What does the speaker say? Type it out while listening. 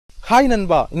Hi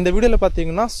நண்பா, இந்த வீடியோல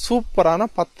பாத்தீங்கன்னா சூப்பரான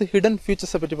 10 hidden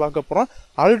features பத்தி பார்க்க போறோம்.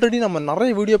 ஆல்ரெடி நம்ம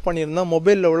நிறைய வீடியோ பண்ணியிருந்தோம்.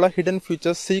 மொபைல்ல உள்ள hidden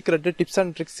features, secret, tips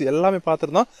and tricks எல்லாமே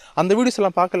பார்த்திருந்தோம். அந்த வீடியோஸ்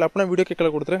எல்லாம் பார்க்கல அப்படினா வீடியோ கீழ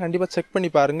கொடுத்திருக்கேன். கண்டிப்பா செக் பண்ணி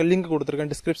பாருங்க. லிங்க்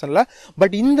கொடுத்திருக்கேன் டிஸ்கிரிப்ஷன்ல.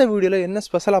 பட் இந்த வீடியோல என்ன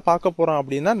ஸ்பெஷலா பார்க்க போறோம்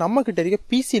அப்படினா நமக்கிட்ட இருக்க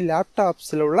PC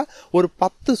லேப்டாப்ஸ்ல உள்ள ஒரு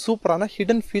 10 சூப்பரான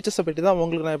hidden features பத்தி தான்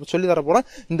உங்களுக்கு நான் இப்ப சொல்லி தர போறேன்.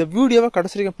 இந்த வீடியோவை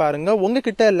கடைசி வரைக்கும் பாருங்க.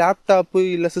 உங்ககிட்ட லேப்டாப்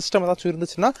இல்ல சிஸ்டம் ஏதாச்சும்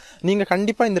இருந்துச்சுனா நீங்க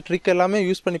கண்டிப்பா இந்த ட்ரிக் எல்லாமே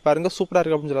யூஸ் பண்ணி பாருங்க. சூப்பரா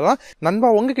இருக்கு அப்படினு சொல்லலாம். நண்பா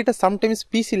உங்ககிட்ட சம்டைம்ஸ்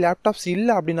PC லேப்டாப்ஸ் இல்ல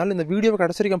அப்படினாலும் இந்த வீடியோவை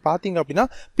கடைசி வரைக்கும் பாத்தீங்க அப்படினா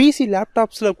PC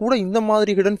லேப்டாப்ஸ்ல கூட இந்த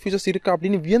மாதிரி ஹிடன் ஃபீச்சர்ஸ் இருக்கு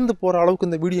அப்படினு வியந்து போற அளவுக்கு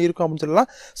இந்த வீடியோ இருக்கும் அப்படினு சொல்லலாம்.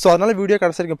 சோ அதனால வீடியோ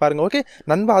கடைசி வரைக்கும் பாருங்க. ஓகே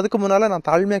நண்பா, அதுக்கு முன்னால நான்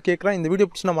தாழ்மையா கேக்குறேன், இந்த வீடியோ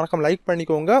பிடிச்சா மறக்காம லைக்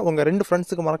பண்ணிக்கோங்க. உங்க ரெண்டு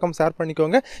ஃப்ரெண்ட்ஸ்க்கு மறக்காம ஷேர்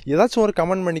பண்ணிக்கோங்க. ஏதாச்சும் ஒரு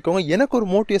கமெண்ட் பண்ணிக்கோங்க. எனக்கு ஒரு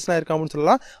மோட்டிவேஷனா இருக்கு அப்படினு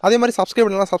சொல்லலாம். அதே மாதிரி சப்ஸ்கிரைப்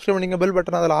பண்ணலாம், சப்ஸ்கிரைப் பண்ணிங்க. பெல்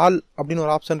பட்டன் அதுல ஆல் அப்படினு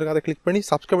ஒரு ஆப்ஷன் இருக்கு, அதை கிளிக் பண்ணி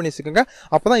சப்ஸ்கிரைப் பண்ணி வச்சுக்கோங்க.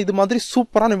 அப்பதான் இது மாதிரி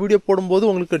சூப்பரான வீடியோ போடும்போது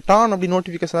உங்களுக்கு டான் அப்படி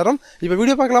நோட்டிபிகேஷன் வரும். இப்போ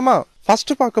வீடியோ பார்க்கலாமா?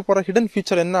 ஃபர்ஸ்ட் பார்க்க போற ஹிடன்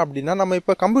ஃபீச்சர் என்ன அப்படின்னா, நம்ம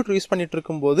இப்போ கம்ப்யூட்டர் யூஸ் பண்ணிட்டு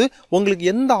இருக்கும்போது உங்களுக்கு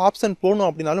எந்த ஆப்ஷன் போகணும்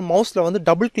அப்படின்னாலும் மவுஸ்ல வந்து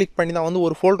டபுள் கிளிக் பண்ணி தான் வந்து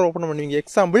ஒரு ஃபோல்டர் ஓப்பன் பண்ணுவீங்க.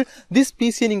 எக்ஸாம்பிள் திஸ்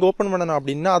பிசியை நீங்க ஓப்பன் பண்ணணும்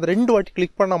அப்படின்னா அது 2 வாட்டி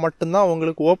கிளிக் பண்ணா மட்டும்தான்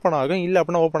உங்களுக்கு ஓப்பன் ஆகும். இல்ல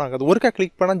அப்படின்னா ஓப்பன் ஆகாது. ஒருக்கா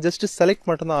கிளிக் பண்ணா ஜஸ்ட் செலக்ட்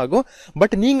மட்டும் தான் ஆகும்.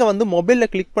 பட் நீங்க வந்து மொபைல்ல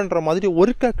கிளிக் பண்ற மாதிரி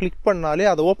ஒருக்கா கிளிக் பண்ணாலே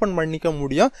அதை ஓப்பன் பண்ணிக்க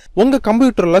முடியும். உங்க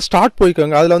கம்ப்யூட்டர்ல ஸ்டார்ட்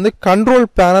போய்க்கோங்க. அதுல வந்து கண்ட்ரோல்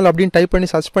பேனல் அப்படின்னு டைப் பண்ணி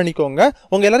சர்ச் பண்ணிக்கோங்க.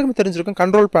 உங்க எல்லாருக்கும் தெரிஞ்சிருக்கும்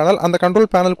கண்ட்ரோல் பேனல். அந்த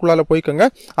கண்ட்ரோல் பேனலுக்குள்ளால போய்க்கோங்க.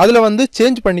 அதுல வந்து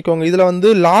சேஞ்ச் பண்ணிக்கோங்க. இதுல வந்து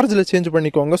லார்ஜ்ல சேஞ்ச்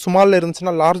பண்ணிக்கோங்க. ஸ்மால்ல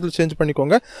இருந்துச்சுன்னா லார்ஜ்ல சேஞ்ச்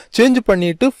பண்ணிக்கோங்க. சேஞ்ச்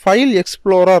பண்ணிட்டு ஃபைல்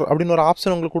எக்ஸ்ப்ளோரர் அப்படின்னு ஒரு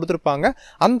ஆப்ஷன் உங்களுக்கு கொடுத்திருப்பாங்க.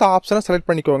 அந்த ஆப்ஷனை செலக்ட்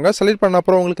பண்ணிக்கோங்க. செலக்ட் பண்ண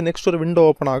அப்புறம் உங்களுக்கு நெக்ஸ்ட் ஒரு விண்டோ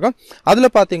ஓபன் ஆகும். அதுல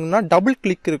பாத்தீங்கன்னா டபுள்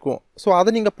கிளிக் இருக்கும். சோ அதை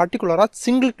நீங்க பர்டிகுலரா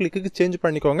சிங்கிள் கிளிக்கு சேஞ்ச்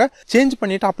பண்ணிக்கோங்க. சேஞ்ச்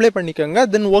பண்ணிட்டு அப்ளை பண்ணிக்கோங்க.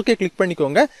 தென் ஓகே கிளிக்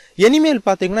பண்ணிக்கோங்க. இனிமேல்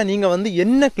பாத்தீங்கன்னா நீங்க வந்து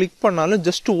என்ன கிளிக் பண்ணாலும்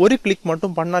ஜஸ்ட் ஒரு கிளிக்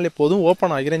மட்டும் பண்ணாலே போதும்,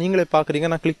 ஓபன் ஆகிரும். நீங்களே பாக்குறீங்க,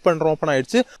 நான் கிளிக் பண்றேன், ஓபன்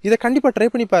ஆயிடுச்சு. இதை கண்டிப்பா ட்ரை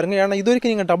பண்ணி பாருங்க. ஏன்னா இது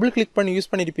வரைக்கும் நீங்க டபுள் கிளிக் பண்ணி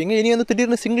யூஸ் பண்ணிருப்பீங்க. இனி வந்து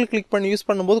திடீர்னு சிங்கிள் கிளிக் பண்ணி யூஸ்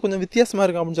பண்ணும்போது கொஞ்சம் வித்தியாசமா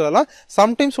இருக்கு அப்படின்னு சொல்லலாம்.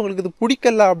 சம்டைம்ஸ் உங்களுக்கு இது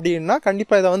பிடிக்கல அப்படின்னா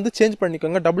கண்டிப்பா இதை வந்து சேஞ்ச்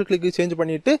பண்ணிக்கோங்க. டபுள் கிளிக் சேஞ்ச்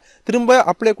பண்ணிட்டு திரும்ப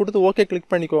அப்ளை கொடுத்து ஓகே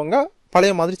கிளிக் பண்ணிக்கோங்க.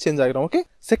 பழைய மாதிரி சேஞ்ச் ஆகிரும். ஓகே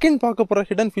செகண்ட் பார்க்க போற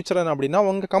ஹிடன் ஃபீச்சர் என்ன அப்படின்னா,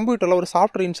 உங்க கம்ப்யூட்டர்ல ஒரு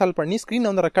சாஃப்ட்வேர் இன்ஸ்டால் பண்ணி ஸ்கிரீன்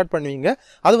வந்து ரெக்கார்ட் பண்ணுவீங்க.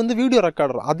 அது வந்து வீடியோ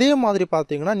ரெக்கார்டர். அதே மாதிரி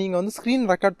பாத்தீங்கன்னா நீங்க வந்து ஸ்கிரீன்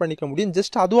ரெக்கார்ட் பண்ணிக்க முடியும்.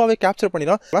 ஜஸ்ட் அதுவாவே கேப்சர்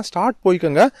பண்ணிடும். ஸ்டார்ட்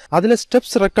போய்க்கோங்க. அதுல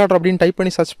ஸ்டெப்ஸ் ரெக்கார்டர் அப்படின்னு டைப்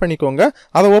பண்ணி சர்ச் பண்ணிக்கோங்க.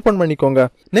 அதை ஓபன் பண்ணிக்கோங்க.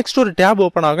 நெக்ஸ்ட் ஒரு டேப்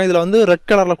ஓபன் ஆகும். இதுல வந்து ரெட்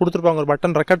கலர்ல கொடுத்துருப்பாங்க ஒரு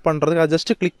பட்டன் ரெக்கார்ட் பண்றதுக்கு. அதை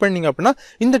ஜஸ்ட் கிளிக் பண்ணீங்க அப்படின்னா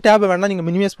இந்த டேபை வேணா நீங்க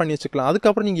மினிமைஸ் பண்ணி வச்சுக்கலாம்.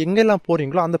 அதுக்கப்புறம் நீங்க எங்கெல்லாம்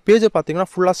போறீங்களோ அந்த பேஜை பாத்தீங்கன்னா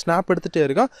ஃபுல்லா ஸ்னாப் எடுத்துட்டே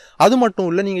இருக்கும். அது மட்டும்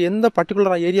இல்ல, நீங்க எந்த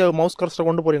பர்டிகுலர் ஏரியா மவுஸ் கர்சரை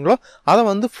கொண்டு போறீங்களோ அதை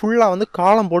வந்து ஃபுல்லா வந்து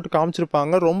காலம் போட்டு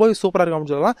காமிச்சிருப்பாங்க. ரொம்பவே சூப்பரா இருக்கு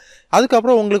அப்படின்னு சொல்லலாம்.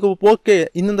 அதுக்கப்புறம் உங்களுக்கு ஓகே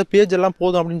இந்த பேஜ் எல்லாம்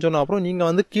போதும் அப்படின்னு சொன்ன அப்புறம் நீங்க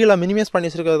வந்து கீழே மினிமைஸ் பண்ணி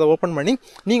வச்சிருக்கிறத ஓபன் பண்ணி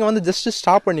நீங்க வந்து ஜஸ்ட்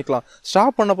ஸ்டாப் பண்ணிக்கலாம்.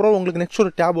 ஸ்டாப் பண்ண அப்புறம் உங்களுக்கு நெக்ஸ்ட்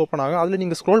ஒரு டேப் ஓபன் ஆகும். அதுல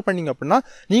நீங்க ஸ்க்ரோல் பண்ணீங்க அப்படின்னா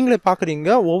நீங்களே பாக்குறீங்க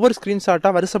ஒவ்வொரு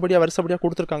ஸ்கிரீன்ஷாட்டா வரிசைப்படியா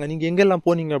கொடுத்திருக்காங்க நீங்க எங்கெல்லாம்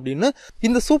போனீங்க அப்படின்னு.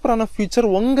 இந்த சூப்பரான ஃபீச்சர்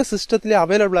உங்க சிஸ்டத்திலே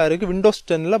அவைலபிளா இருக்கு விண்டோஸ்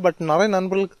 10ல. பட் நிறைய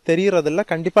நண்பர்களுக்கு தெரியறது இல்ல.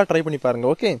 கண்டிப்பா ட்ரை பண்ணி பாருங்க.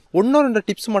 ஓகே ஒன்னோ ரெண்டு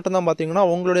டிப்ஸ் மட்டும் தான் பாத்தீங்கன்னா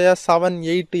உங்களுடைய 7,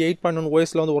 8, 8.1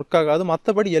 OSல வந்து ஒர்க் ஆகாது.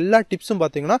 மத்தபடி எல்லா டிப்ஸும்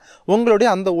பாத்தீங்கன்னா உங்களுடைய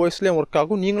அந்த OSலயும் ஒர்க்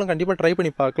ஆகும். நீங்களும் கண்டிப்பா ட்ரை பண்ணி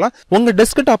பார்க்கலாம். உங்க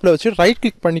டெஸ்க்டாப்ல வச்சு ரைட்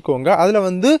கிளிக் பண்ணிக்கோங்க. அதுல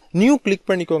வந்து நியூ கிளிக்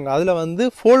பண்ணிக்கோங்க. அதுல வந்து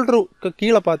ஃபோல்டருக்கு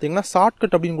கீழே பாத்தீங்கன்னா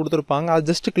ஷார்ட்கட் அப்படின்னு கொடுத்திருப்பாங்க. அது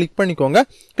ஜஸ்ட் கிளிக் பண்ணிக்கோங்க.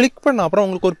 கிளிக் பண்ண அப்புறம்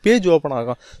உங்களுக்கு ஒரு பேஜ் ஓபன்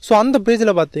ஆகும். சோ அந்த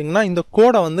பேஜ்ல பாத்தீங்கன்னா இந்த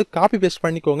கோடை வந்து காப்பி பேஸ்ட்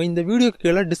பண்ணிக்கோங்க. இந்த வீடியோ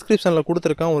கீழே டிஸ்கிரிப்ஷன்ல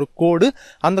கொடுத்திருக்கேன் ஒரு கோடு.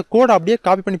 அந்த கோடை அப்படியே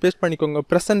காப்பி பண்ணி பேஸ்ட் பண்ணிக்கோங்க.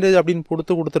 பெர்சன்டேஜ் அப்படின்னு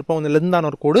கொடுத்திருப்போம் இந்த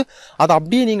லென்த்தான ஒரு கோடு. அதை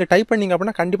அப்படியே நீங்க டைப் பண்ணீங்க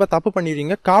அப்படின்னா கண்டிப்பா தப்பு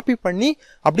பண்ணிடுவீங்க. காப்பி பண்ணி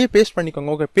அப்படியே பேஸ்ட் பண்ணிக்கோங்க.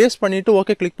 ஓகே பேஸ்ட் பண்ணிட்டு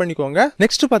ஓகே கிளிக் பண்ணிக்கோங்க.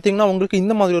 நெக்ஸ்ட் பாத்தீங்கன்னா உங்களுக்கு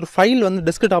இந்த மாதிரி ஒரு ஃபைல் வந்து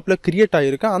டெஸ்க்டாப்ல கிரியேட்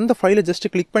ஆயிருக்கு. அந்த ஃபைலை ஜஸ்ட்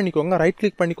கிளிக் பண்ணிக்கோங்க. ரைட்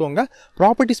கிளிக் பண்ணிக்கோங்க.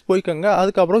 ப்ராப்பர்ட்டிஸ் போய்க்கோங்க.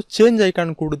 அதுக்கப்புறம் சேஞ்ச்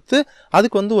ஐகான் கொடுத்து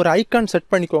அதுக்கு வந்து ஒரு ஐகான் செட்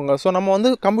பண்ணிக்கோங்க. சோ நம்ம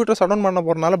வந்து கம்ப்யூட்டர் ஷட் டவுன் பண்ண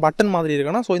போறனால பட்டன் மாதிரி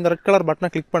இருக்குன்னா சோ இந்த ரெட் கலர் பட்டனை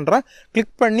கிளிக் பண்றேன்.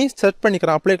 கிளிக் பண்ணி செட்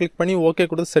பண்ணிக்கிறேன். அப்ளை கிளிக் பண்ணி ஓகே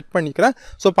கொடுத்து செட் பண்ணிக்கிறேன்.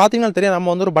 சோ பாத்தீங்கன்னா தெரியும் நம்ம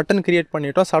வந்து ஒரு பட்டன் கிரியேட்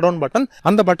பண்ணிட்டோம், ஷட் டவுன் பட்டன்.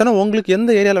 அந்த பட்டனை உங்களுக்கு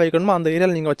எந்த ஏரியால வைக்கணுமோ அந்த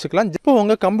ஏரியால நீங்க வச்சுக்கலாம். இப்போ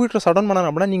உங்க கம்ப்யூட்டர் ஷட் டவுன்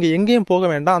பண்ணணும் அப்படின்னா நீங்க எங்கேயும் போக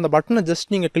வேண்டாம். அந்த பட்டனை ஜஸ்ட்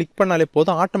நீங்க கிளிக் பண்ணாலே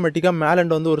போதும். ஆட்டோமேட்டிக்கா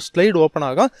மேலண்ட் வந்து ஒரு ஸ்லைடு ஓபன்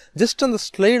ஆகும். ஜஸ்ட் அந்த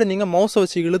ஸ்லைடு நீங்க மவுஸை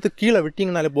வச்சு இழுத்து கீழே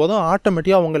விட்டீங்கனாலே போதும்.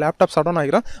 ஆட்டோமேட்டிக்கா உங்க லேப்டாப் ஷட் டவுன்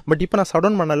ஆகிரும். பட் இப்போ நான் ஷட்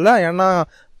டவுன் பண்ணல, ஏன்னா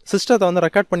சிஸ்டத்தை வந்து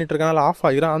ரெக்கார்ட் பண்ணிட்டு இருக்கனால ஆஃப்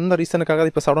ஆகிரும். அந்த ரீசனுக்காக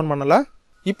இப்போ ஷட் டவுன் பண்ணல.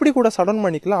 இப்படி கூட ஷட் டவுன்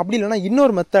பண்ணிக்கலாம். அப்படி இல்லைன்னா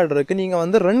இன்னொரு மெத்தட் இருக்கு. நீங்க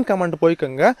வந்து ரன் கமாண்ட்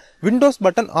போய்க்கோங்க. Windows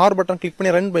button R button click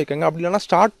பண்ணி ரன் போய்க்கோங்க. அப்படி இல்லைன்னா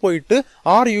ஸ்டார்ட் போயிட்டு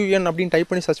RUN அப்படின்னு டைப்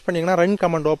பண்ணி சர்ச் பண்ணீங்கன்னா ரன்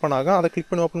கமாண்ட் ஓப்பன் ஆகும். அதை கிளிக்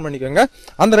பண்ணி ஓப்பன் பண்ணிக்கோங்க.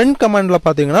 அந்த ரன் கமாண்ட்ல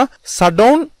பாத்தீங்கன்னா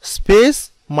shutdown space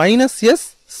 -s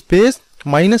space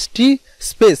 -t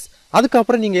space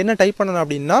அதுக்கப்புறம் நீங்கள் என்ன டைப் பண்ணணும்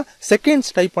அப்படின்னா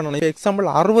செகண்ட்ஸ் டைப் பண்ணணும். இப்போ எக்ஸாம்பிள்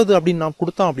 60 அப்படின்னு நான்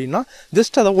கொடுத்தோம் அப்படின்னா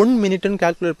ஜஸ்ட் அதை 1 மினிட்னு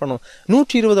கால்குலேட் பண்ணணும்.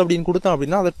 120 அப்படின்னு கொடுத்தோம்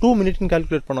அப்படின்னா அதை 2 மினிட்னு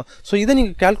கால்குலேட் பண்ணணும். ஸோ இதை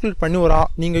நீங்கள் கால்குலேட் பண்ணி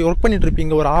நீங்கள் ஒர்க் பண்ணிட்டு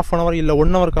இருப்பீங்க ஒரு ½ hour இல்லை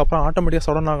 1 hourக்கு அப்புறம் ஆட்டோமேட்டிக்காக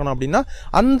சடன் ஆகணும் அப்படின்னா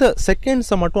அந்த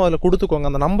செகண்ட்ஸை மட்டும் அதில் கொடுத்துக்கோங்க.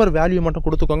 அந்த நம்பர் வேல்யூ மட்டும்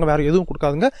கொடுத்துக்கோங்க, வேறு எதுவும்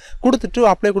கொடுக்காதுங்க. கொடுத்துட்டு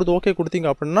அப்ளை கொடுத்து ஓகே கொடுத்தீங்க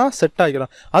அப்படின்னா செட்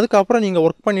ஆகிடும். அதுக்கப்புறம் நீங்கள்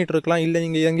ஒர்க் பண்ணிட்டு இருக்கலாம், இல்லை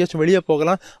நீங்கள் எங்கேயாச்சும் வெளியே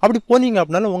போகலாம். அப்படி போனீங்க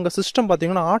அப்படின்னாலும் உங்கள் சிஸ்டம்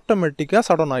பார்த்தீங்கன்னா ஆட்டோமேட்டிக்காக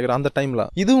சடன் ஆகிடும் அந்த டைமில்.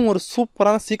 இதுவும் ஒரு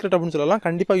சூப்பரான சீக்ரெட் அப்படின்னு சொல்லலாம்.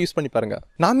 கண்டிப்பாக யூஸ் பண்ணி பாருங்க.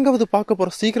 நான்காவது பார்க்க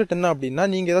போகிற சீக்ரெட் என்ன அப்படின்னா,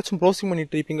 நீங்கள் ஏதாச்சும் ப்ரௌசிங்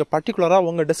பண்ணிட்டு இருப்பீங்க, பர்டிகுலராக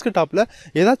உங்கள் டெஸ்க்டாப்பில்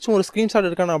ஏதாச்சும் ஒரு ஸ்க்ரீன்ஷாட்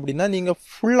எடுக்கணும் அப்படின்னா நீங்கள்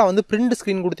ஃபுல்லாக வந்து பிரிண்ட்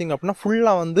ஸ்க்ரீன் கொடுத்தீங்க அப்படின்னா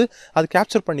ஃபுல்லாக வந்து அது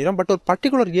கேப்சர் பண்ணிடும். பட் ஒரு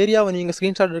பர்டிகுலர் ஏரியாவை நீங்கள்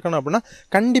ஸ்க்ரீன்ஷாட் எடுக்கணும் அப்படின்னா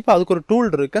கண்டிப்பாக அதுக்கு ஒரு டூல்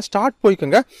இருக்குது. ஸ்டார்ட்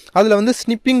போய்க்கோங்க, அதில் வந்து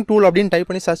ஸ்னிப்பிங் டூல் அப்படின்னு டைப்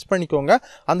பண்ணி சர்ச் பண்ணிக்கோங்க.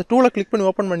 அந்த டூலை கிளிக் பண்ணி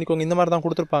ஓப்பன் பண்ணிக்கோங்க. இந்த மாதிரி தான்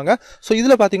கொடுத்துருப்பாங்க. ஸோ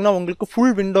இதில் பார்த்தீங்கன்னா உங்களுக்கு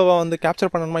ஃபுல் விண்டோவை வந்து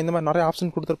கேப்சர் பண்ணணுமா இந்த மாதிரி நிறைய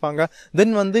ஆப்ஷன் கொடுத்துருப்பாங்க.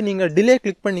 தென் வந்து நீங்கள் டிலே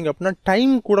கிளிக் பண்ணீங்க அப்படின்னா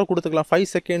டைம் கூட கொடுத்துக்கலாம், 5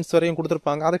 seconds வரையும்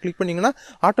கொடுத்துருப்பாங்க. அதை கிளிக் பண்ணிங்கன்னா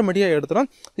ஆட்டோமேட்டிக்காக எடுத்துடும்.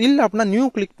 இல்லை அப்படின்னா நியூ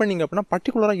கிளிக் பண்ணிங்க அப்படின்னா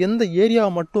பர்டிகுலராக எந்த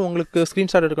ஏரியாவை மட்டும் உங்களுக்கு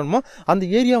ஸ்க்ரீன்ஷாட் எடுக்கணுமோ அந்த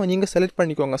ஏரியாவை நீங்கள் செலக்ட்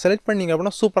பண்ணிக்கோங்க. செலக்ட் பண்ணிங்க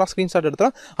அப்படின்னா சூப்பராக ஸ்க்ரீன்ஷாட்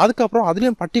எடுத்துலாம். அதுக்கப்புறம்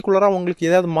அதுலேயும் பர்டிகுலராக உங்களுக்கு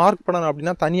ஏதாவது மார்க் பண்ணணும்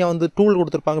அப்படின்னா தனியாக வந்து டூல்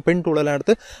கொடுத்துருப்பாங்க, பென் டூல் எல்லாம்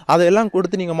எடுத்து அதெல்லாம்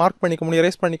கொடுத்து நீங்கள் மார்க் பண்ணிக்க முடியும்,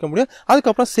 எரேஸ் பண்ணிக்க முடியும்.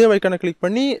 அதுக்கப்புறம் சேவ் ஐக்கானை கிளிக்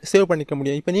பண்ணி சேவ் பண்ணிக்க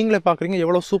முடியும். இப்போ நீங்களே பார்க்குறீங்க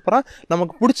எவ்வளோ சூப்பராக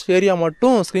நமக்கு பிடிச்ச ஏரியா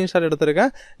மட்டும் ஸ்க்ரீன்ஷாட்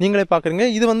எடுத்திருக்கேன். நீங்களே பார்க்குறீங்க.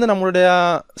 இது வந்து நம்மளுடைய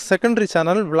செகண்டரி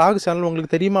சேனல், விளாக் சேனல்.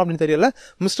 உங்களுக்கு தெரியுமா அப்படின்னு தெரியல,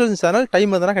 மிஸ்டர் சேனல்.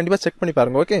 டைம் இருந்தால் கண்டிப்பாக செக் பண்ணி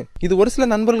பாருங்க. ஓகே, இது ஒரு சில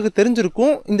நண்பர்களுக்கு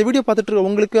தெரிஞ்சிருக்கும். இந்த வீடியோ பார்த்துட்டு இருக்க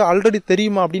உங்களுக்கு ஆல்ரெடி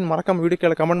தெரியுமா அப்படின்னு மறக்காம வீடியோ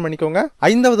கீழே கமெண்ட் பண்ணிக்கோங்க.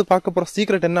 5வது பார்க்க போகிற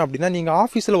சீக்ரெட் என்ன அப்படின்னா, நீங்கள்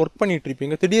ஆஃபீஸில் ஒர்க் பண்ணிட்டு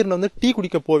இருப்பீங்க, திடீர்னு வந்து டீ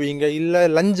குடிக்க போவீங்க, இல்லை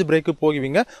லஞ்ச் பிரேக்கு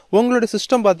போவீங்க. உங்களுடைய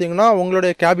சிஸ்டம் பார்த்தீங்கன்னா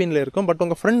உங்களுடைய கேபினில் இருக்கும். பட்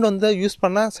உங்கள் ஃப்ரெண்ட் வந்து யூஸ்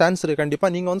பண்ண சான்ஸ் இருக்குது.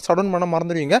 கண்டிப்பாக நீங்கள் வந்து சடன் பண்ண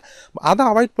மறந்துடுவீங்க. அதை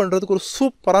அவாய்ட் பண்ணுறதுக்கு ஒரு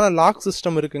சூப்பரான லாக்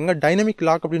சிஸ்டம் இருக்குங்க, டைனமிக்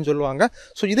லாக் அப்படின்னு சொல்லுவாங்க.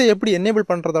 ஸோ இதை எப்படி எனேபிள்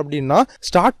பண்ணுறது அப்படின்னா,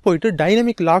 ஸ்டார்ட் போயிட்டு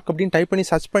டைனமிக் லாக் அப்படின்னு டைப் பண்ணி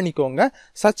சர்ச் பண்ணிக்கோங்க.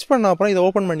 சர்ச் பண்ண அப்புறம் இதை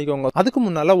ஓப்பன் பண்ணிக்கோங்க. அதுக்கு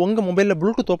முன்னால் உங்கள் மொபைலில்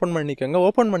ப்ளூடூத் ஓப்பன் பண்ணிக்கோங்க.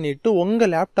 ஓப்பன் பண்ணிட்டு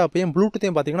உங்கள் லேப்டாப்பையும்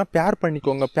ப்ளூடூத்தையும் பார்த்தீங்கன்னா பேர்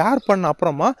பண்ணிக்கோங்க. பேர் பண்ண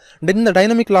அப்புறமா இந்த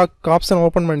டைனமிக் லாக் ஆப்ஷன்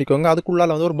ஓப்பன் பண்ணிக்கோங்க. அதுக்குள்ளால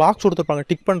வந்து ஒரு பாக்ஸ் கொடுத்துருப்பாங்க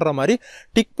டிக் பண்ணுற மாதிரி.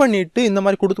 டிக் பண்ணிட்டு இந்த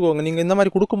மாதிரி கொடுத்துக்கோங்க. நீங்கள் இந்த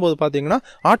மாதிரி கொடுக்கும்போது பார்த்தீங்கன்னா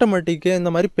ஆட்டோமேட்டிக்காக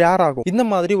இந்த மாதிரி பேர் ஆகும். இந்த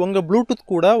மாதிரி உங்கள் ப்ளூடூத்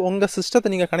கூட உங்கள் சிஸ்டத்தை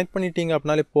நீங்கள் கனெக்ட் பண்ணிட்டீங்க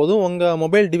அப்படின்னாலே போதும், உங்கள்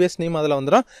மொபைல் டிவைஸ் நேம் அதில்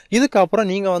வந்துடும். இதுக்கப்புறம்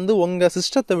நீங்கள் வந்து உங்கள்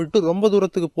சிஸ்டத்தை விட்டு ரொம்ப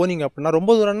தூரத்துக்கு போனீங்க அப்படின்னா,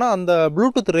 ரொம்ப தூரம்னா அந்த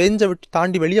ப்ளூடூத் ரேஞ்சை விட்டு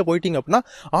தாண்டி வெளியே போயிட்டீங்க அப்படின்னா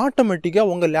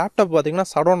ஆட்டோமேட்டிக்காக உங்கள் லேப்டாப் பார்த்தீங்கன்னா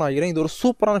சடவுன் ஆகிரும். இது ஒரு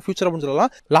சூப்பரான ஃபியூச்சர் அப்படின்னு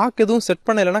சொல்லலாம். லாக் எதுவும் செட்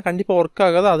பண்ணலைன்னா கண்டிப்பாக ஒர்க்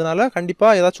ஆகாது. அதனால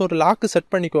கண்டிப்பாக ஏதாச்சும் ஒரு லாக் செட்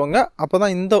பண்ணிக்கோங்க. அப்போ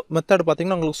தான் இந்த மெத்தட்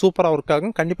பார்த்தீங்கன்னா உங்களுக்கு சூப்பராக ஒர்க்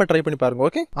ஆகும். கண்டிப்பாக ட்ரை பண்ணி பாருங்க.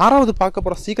 ஓகே, 6வது பார்க்க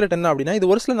போகிற சீக்ரெட் என்ன அப்படின்னா, இது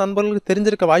ஒரு சில நண்பர்களுக்கு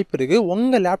தெரிஞ்சிருக்க வாய்ப்பு இருக்கு.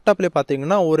 உங்கள் லேப்டாப்லேயே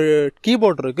பார்த்தீங்கன்னா ஒரு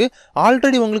கீபோர்டு இருக்கு.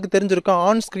 ஆல்ரெடி உங்களுக்கு தெரிஞ்சிருக்கும்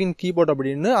ஆன் ஸ்க்ரீன் கீபோர்டு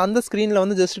அப்படின்னு. அந்த ஸ்க்ரீனில்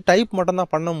வந்து ஜஸ்ட் டைப் மட்டும்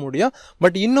தான் பண்ண முடியும்.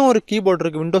 பட் இன்னும் ஒரு கீபோர்டு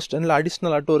இருக்கு விண்டோஸ் 10ல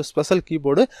அடிஷனல் ஆட்டு ஒரு ஸ்பெஷல்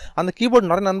கீபோர்டு. அந்த கீபோர்டு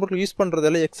நிறைய நண்பர்கள் யூஸ் பண்றது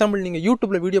இல்லை. எக்ஸாம்பிள் நீங்கள்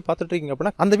யூடியூப்ல வீடியோ பார்த்துட்டு இருக்கீங்க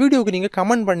அப்படின்னா அந்த வீடியோக்கு நீங்கள்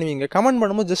கமெண்ட் பண்ணுவீங்க. கமெண்ட்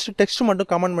பண்ணும்போது ஜஸ்ட் டெக்ஸ்ட் மட்டும்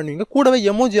கமெண்ட் பண்ணுவீங்க. கூடவே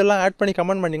எமோஜி எல்லாம் ஆட் பண்ணி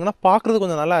கமெண்ட் பண்ணீங்கன்னா பார்க்கறது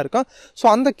கொஞ்சம் நல்லா இருக்கும். ஸோ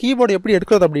அந்த கீபோர்டு எப்படி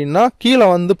எடுக்கிறது அப்படின்னா, கீழே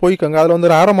வந்து போய்க்கோங்க. அதில் வந்து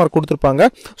ஒரு ஆரோ மார்க் கொடுத்துருப்பாங்க.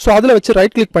 ஸோ அதில் வச்சு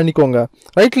ரைட் கிளிக் பண்ணிக்கோங்க.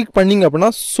 ரைட் கிளிக் பண்ணீங்க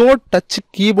அப்படின்னா ஷோ டச்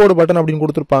கீபோர்டு பட்டன் அப்படின்னு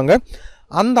கொடுத்துருப்பாங்க.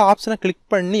 அந்த ஆப்ஷனை கிளிக்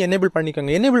பண்ணி எனேபிள்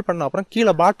பண்ணிக்கோங்க. எனேபிள் பண்ண அப்புறம்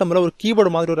கீழே பாட்டமில் ஒரு கீபோர்டு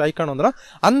மாதிரி ஒரு ஐக்கான் வந்துடும்.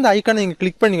 அந்த ஐக்கானை நீங்கள்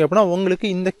கிளிக் பண்ணிங்க அப்படின்னா உங்களுக்கு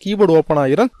இந்த கீபோர்டு ஓப்பன்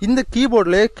ஆகிரும். இந்த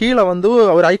கீபோர்ட்லேயே கீழே வந்து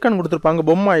ஒரு ஐக்கான் கொடுத்துருப்பாங்க,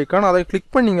 பொம்மை ஐக்கான். அதை கிளிக்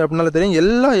பண்ணிங்க அப்படின்னால தெரியும்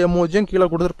எல்லா எமோஜியும் கீழே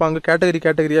கொடுத்துருப்பாங்க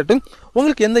கேட்டகரியாட்டு.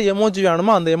 உங்களுக்கு எந்த எமோஜி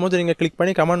வேணுமோ அந்த எமோஜி நீங்கள் கிளிக்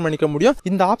பண்ணி கமெண்ட் பண்ணிக்க முடியும்.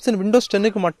 இந்த ஆப்ஷன் விண்டோஸ்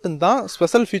 10க்கு மட்டும்தான்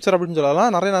ஸ்பெஷல் ஃபீச்சர் அப்படின்னு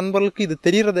சொல்லலாம். நிறைய நண்பர்களுக்கு இது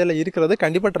தெரியறதில்ல இருக்கிறது.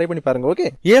 கண்டிப்பாக ட்ரை பண்ணி பாருங்க. ஓகே,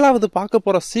 7வது பார்க்க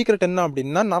போகிற சீக்ரெட் என்ன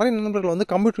அப்படின்னா, நிறைய நண்பர்கள்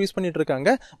வந்து கம்ப்யூட்டர் யூஸ் பண்ணிட்டு இருக்காங்க.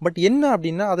 பட் என்ன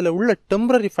அப்படின்னா, அதில் உள்ள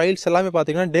டெம்பரரி ஃபைல்ஸ் எல்லாமே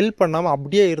பார்த்தீங்கன்னா டெல் பண்ணாமல்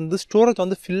அப்படியே இருந்து ஸ்டோரேஜ்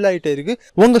வந்து ஃபில் ஆகிட்டே இருக்கு.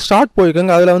 உங்கள் ஸ்டார்ட்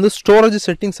போய்க்கோங்க. அதில் வந்து ஸ்டோரேஜ்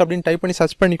செட்டிங்ஸ் அப்படின்னு டைப் பண்ணி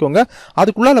சர்ச் பண்ணிக்கோங்க.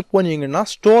 அதுக்குள்ளால போனீங்கன்னா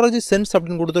ஸ்டோரேஜ் சென்ஸ்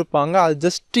அப்படின்னு கொடுத்துருப்பாங்க. அது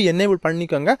ஜஸ்ட் எனேபிள்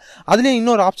பண்ணிக்கோங்க. அதுலேயே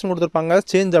இன்னொரு ஆப்ஷன் கொடுத்துருப்பாங்க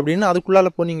சேஞ்ச் அப்படின்னு.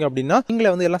 அதுக்குள்ளால போனீங்க அப்படின்னா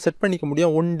நீங்களே வந்து எல்லாம் செட் பண்ணிக்க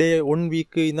முடியும். 1 day 1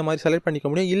 week இந்த மாதிரி செலக்ட் பண்ணிக்க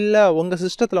முடியும். இல்லை உங்கள்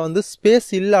சிஸ்டத்தில் வந்து ஸ்பேஸ்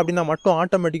இல்லை அப்படின்னா மட்டும்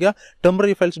ஆட்டோமேட்டிக்காக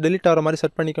டெம்பரரி ஃபைல்ஸ் டெலிட் ஆகிற மாதிரி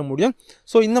செட் பண்ணிக்க முடியும்.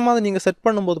 ஸோ இந்த மாதிரி நீங்கள் செட்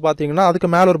பண்ணும்போது பார்த்தீங்கன்னா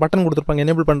அதுக்கு மேலே ஒரு பட்டன் கொடுத்துருப்பாங்க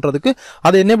எனேபிள் பண்ணுறதுக்கு.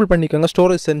 அதை எனேபிள் பண்ணிக்கோங்க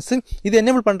ஸ்டோரேஜ் சென்ஸ். இது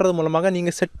எனேபிள் பண்ணுறது மூலமாக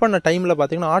நீங்கள் செட் பண்ண டைமில்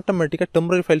பார்த்தீங்கன்னா ஆட்டோமேட்டிக்காக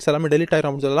டெம்பரரி ஃபைல்ஸ் எல்லாமே டெலிட் ஆகிரும்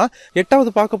அப்படின்னு சொல்லலாம்.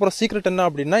 8வது பார்க்க போகிற சீக்ரெட் என்ன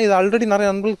அப்படின்னா, இது ஆல்ரெடி நிறைய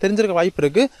நண்பர்களுக்கு தெரிஞ்சிருக்க வாய்ப்பு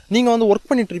இருக்குது. நீங்கள் வந்து ஒர்க்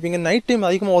பண்ணிட்டு இருப்பீங்க, நைட் டைம்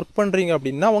அதிகமாக ஒர்க் பண்ணுறீங்க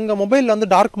அப்படின்னா உங்கள் மொபைலில் வந்து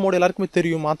டார்க் மோட் எல்லாருக்குமே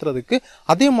தெரியும் மாற்றுறதுக்கு.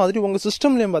 அதே மாதிரி உங்கள்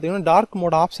சிஸ்டம்லேயும் பார்த்தீங்கன்னா டார்க்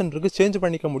மோட் ஆப்ஷன் இருக்குது, சேஞ்ச்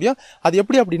பண்ணிக்க முடியும். அது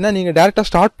எப்படி அப்படின்னா, நீங்கள் டேரெக்டாக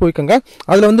ஸ்டார்ட் போய்க்கோங்க.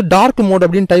 அதில் வந்து டார்க் மோட்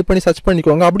அப்படின்னு டைப் பண்ணி சர்ச்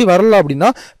பண்ணிக்கோங்க. அப்படி வரல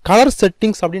அப்படின்னா கலர்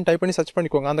செட்டிங்ஸ் அப்படின்னு டைப் பண்ணி சர்ச்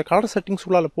பண்ணிக்கோங்க. அந்த கலர் செட்டிங்ஸ்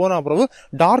உள்ளால போன அப்புறம்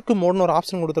டார்க் மோட்னு மோட்னு ஒரு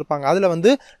ஆப்ஷன் கொடுத்துருப்பாங்க. அதில் வந்து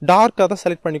டார்க்காக தான்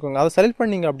செலக்ட் பண்ணிக்கோங்க. அதை செலக்ட்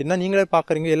பண்ணிங்க அப்படின்னா நீங்களே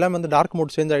பார்க்குறீங்க எல்லாமே வந்து டார்க்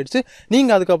மோட் சேஞ்ச் ஆகிடுச்சு.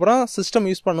 நீங்கள் அதுக்கப்புறம் சிஸ்டம்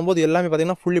யூஸ் பண்ணும்போது எல்லாமே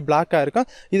பார்த்தீங்கன்னா ஃபுல்லி பிளாக்காக இருக்கும்.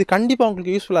 இது கண்டிப்பாக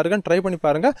உங்களுக்கு யூஸ்ஃபுல்லாக இருக்குன்னு ட்ரை பண்ணி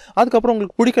பாருங்கள். அதுக்கப்புறம்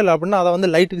உங்களுக்கு பிடிக்கல அப்படின்னா அதை வந்து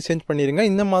லைட்டுக்கு சேஞ்ச் பண்ணிடுங்க.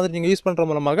 இந்த மாதிரி நீங்கள் யூஸ் பண்ணுற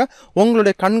மூலமாக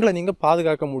உங்களுடைய கண்களை நீங்கள்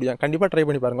பாதுகாக்க முடியும். கண்டிப்பாக ட்ரை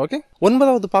பண்ணி பாருங்கள். ஓகே,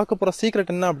 9வது பார்க்க போகிற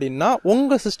சீக்ரெட் என்ன அப்படின்னா,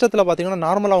 உங்கள் சிஸ்டத்தில் பார்த்தீங்கன்னா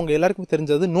நார்மலாக அவங்க எல்லாருக்கும்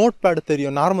தெரிஞ்சது நோட் பேடு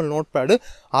தெரியும், நார்மல் நோட் பேடு.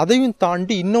 அதையும்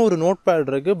தாண்டி இன்னொரு நோட் பேட்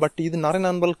இருக்கு. பட் இது நிறைய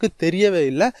நண்பர்களுக்கு தெரியவே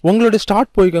இல்லை. உங்களுடைய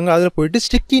ஸ்டார்ட் போய்க்கோங்க, அதில் போயிட்டு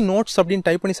ஸ்டிக்கி நோட்ஸ் அப்படின்னு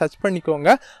டைப் பண்ணி சர்ச்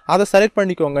பண்ணிக்கோங்க. அதை செலக்ட்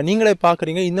பண்ணிக்கோங்க. நீங்களே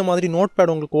பார்க்குறீங்க இந்த மாதிரி நோட்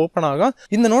பேட் உங்களுக்கு ஓப்பன் ஆகும்.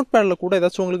 இந்த நோட் பேடில் கூட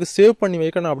ஏதாச்சும் உங்களுக்கு சேவ் பண்ணி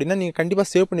வைக்கணும் அப்படின்னா நீங்கள் கண்டிப்பாக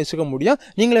சேவ் பண்ணி வச்சுக்க முடியும்.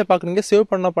 நீங்களே பார்க்குறீங்க சேவ்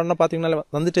பண்ண பார்த்தீங்கன்னா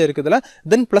வந்துட்டே இருக்குதுல.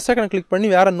 தென் ப்ளஸ் ஐக்கனை கிளிக் பண்ணி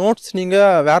வேற நோட்ஸ்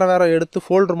நீங்கள் வேற எடுத்து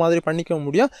ஃபோல்டர் மாதிரி பண்ணிக்க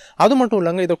முடியும். அது மட்டும்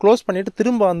இல்லைங்க, இதை க்ளோஸ் பண்ணிட்டு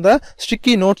திரும்ப அந்த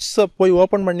ஸ்டிக்கி நோட்ஸ் போய்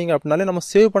ஓப்பன் பண்ணீங்க அப்படின்னாலே நம்ம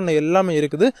சேவ் பண்ண எல்லாமே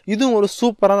இருக்குது. இதுவும் ஒரு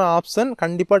சூப்பரான ஆப்ஷன்.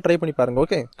 கண்டிப்பாக ட்ரை பண்ணி பாருங்க.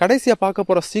 ஓகே, கடைசியாக பார்க்க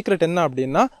போகிற சீக்ரெட் என்ன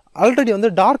அப்படின்னா, ஆல்ரெடி வந்து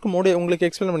டார்க் மோடு உங்களுக்கு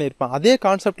எக்ஸ்பிளைன் பண்ணியிருப்பேன். அதே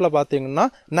கான்செப்ட்ல பார்த்தீங்கன்னா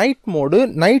night mode,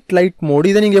 night light mode,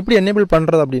 இதை நீங்கள் எப்படி எனேபிள்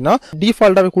பண்ணுறது அப்படின்னா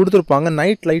டிஃபால்ட்டாகவே கொடுத்துருப்பாங்க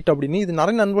நைட் லைட் அப்படின்னு. இது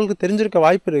நிறைய நண்பர்களுக்கு தெரிஞ்சிருக்க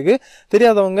வாய்ப்பு இருக்கு.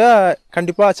 தெரியாதவங்க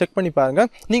கண்டிப்பாக செக் பண்ணி பாருங்க.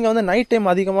 நீங்கள் வந்து நைட் டைம்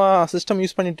அதிகமாக சிஸ்டம்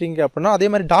யூஸ் பண்ணிட்டீங்க அப்படின்னா அதே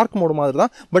மாதிரி டார்க் மோடு மாதிரி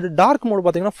தான். பட் டார்க் மோடு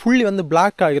பார்த்தீங்கன்னா ஃபுல்லி வந்து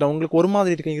பிளாக் ஆகிரும். உங்களுக்கு ஒரு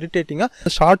மாதிரி இருக்கு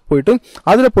இரிட்டேட்டிங்காக. ஷார்ட் போயிட்டு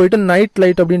அதில் போயிட்டு நைட்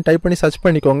லைட் அப்படின்னு டைப் பண்ணி சர்ச்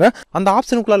பண்ணிக்கோங்க. அந்த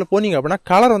ஆப்ஷனுக்குள்ள போனீங்க அப்படின்னா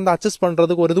கலர் வந்து அட்ஜஸ்ட்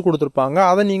பண்ணுறதுக்கு ஒரு இது கொடுத்துருப்பாங்க.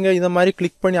 அதை நீங்கள் இந்த மாதிரி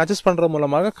கிளிக் பண்ணி அட்ஜஸ்ட் பண்றது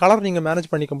மூலமாக கலர் நீங்க மேனேஜ்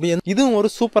பண்ணிக்க முடியும். இதுவும் ஒரு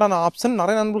சூப்பரான ஆப்ஷன்.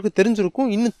 நிறைய நண்பர்களுக்கு தெரிஞ்சிருக்கும்.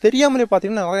 இன்னும் தெரியாமலே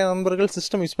பாத்தீங்கன்னா நிறைய நண்பர்கள்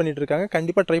சிஸ்டம் யூஸ் பண்ணிட்டு இருக்காங்க.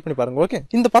 கண்டிப்பா ட்ரை பண்ணி பாருங்க. ஓகே,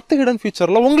 இந்த 10 ஹிடன்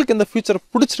ஃபீச்சர்ல உங்களுக்கு இந்த ஃபீச்சர்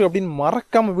பிடிச்சிருக்கு அப்படின்னு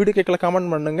மறக்காம வீடியோ கேட்கல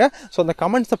கமெண்ட் பண்ணுங்க. ஸோ அந்த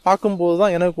கமெண்ட்ஸை பார்க்கும்போது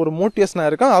தான் எனக்கு ஒரு மோட்டிவேஷனா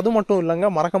இருக்கும். அது மட்டும் இல்லைங்க,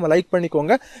 மறக்காம லைக்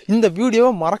பண்ணிக்கோங்க. இந்த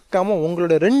வீடியோவை மறக்காம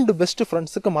உங்களுடைய 2 பெஸ்ட்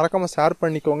ஃப்ரெண்ட்ஸுக்கு மறக்காம ஷேர்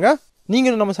பண்ணிக்கோங்க. நீங்க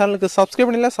நம்ம சேனலுக்கு சப்ஸ்கிரைப்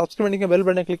பண்ணல, சப்ஸ்கிரைப் பண்ணிக்க, பெல்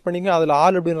பட்டனை கிளிக் பண்ணிங்க. அதில்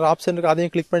ஆல் அப்படின்ற ஆப்ஷன் இருக்கு,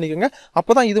 அதையும் கிளிக் பண்ணிக்கோங்க.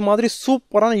 அப்பதான் இது மாதிரி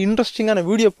சூப்பரான இன்ட்ரெஸ்டிங்கான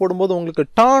வீடியோ போடும்போது உங்களுக்கு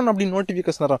டான் அப்படின்னு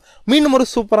நோட்டிபிகேஷன் வரும். மீண்டும் ஒரு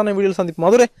சூப்பரான வீடியோ சந்திப்பு.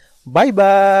 Madurai, bye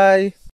bye.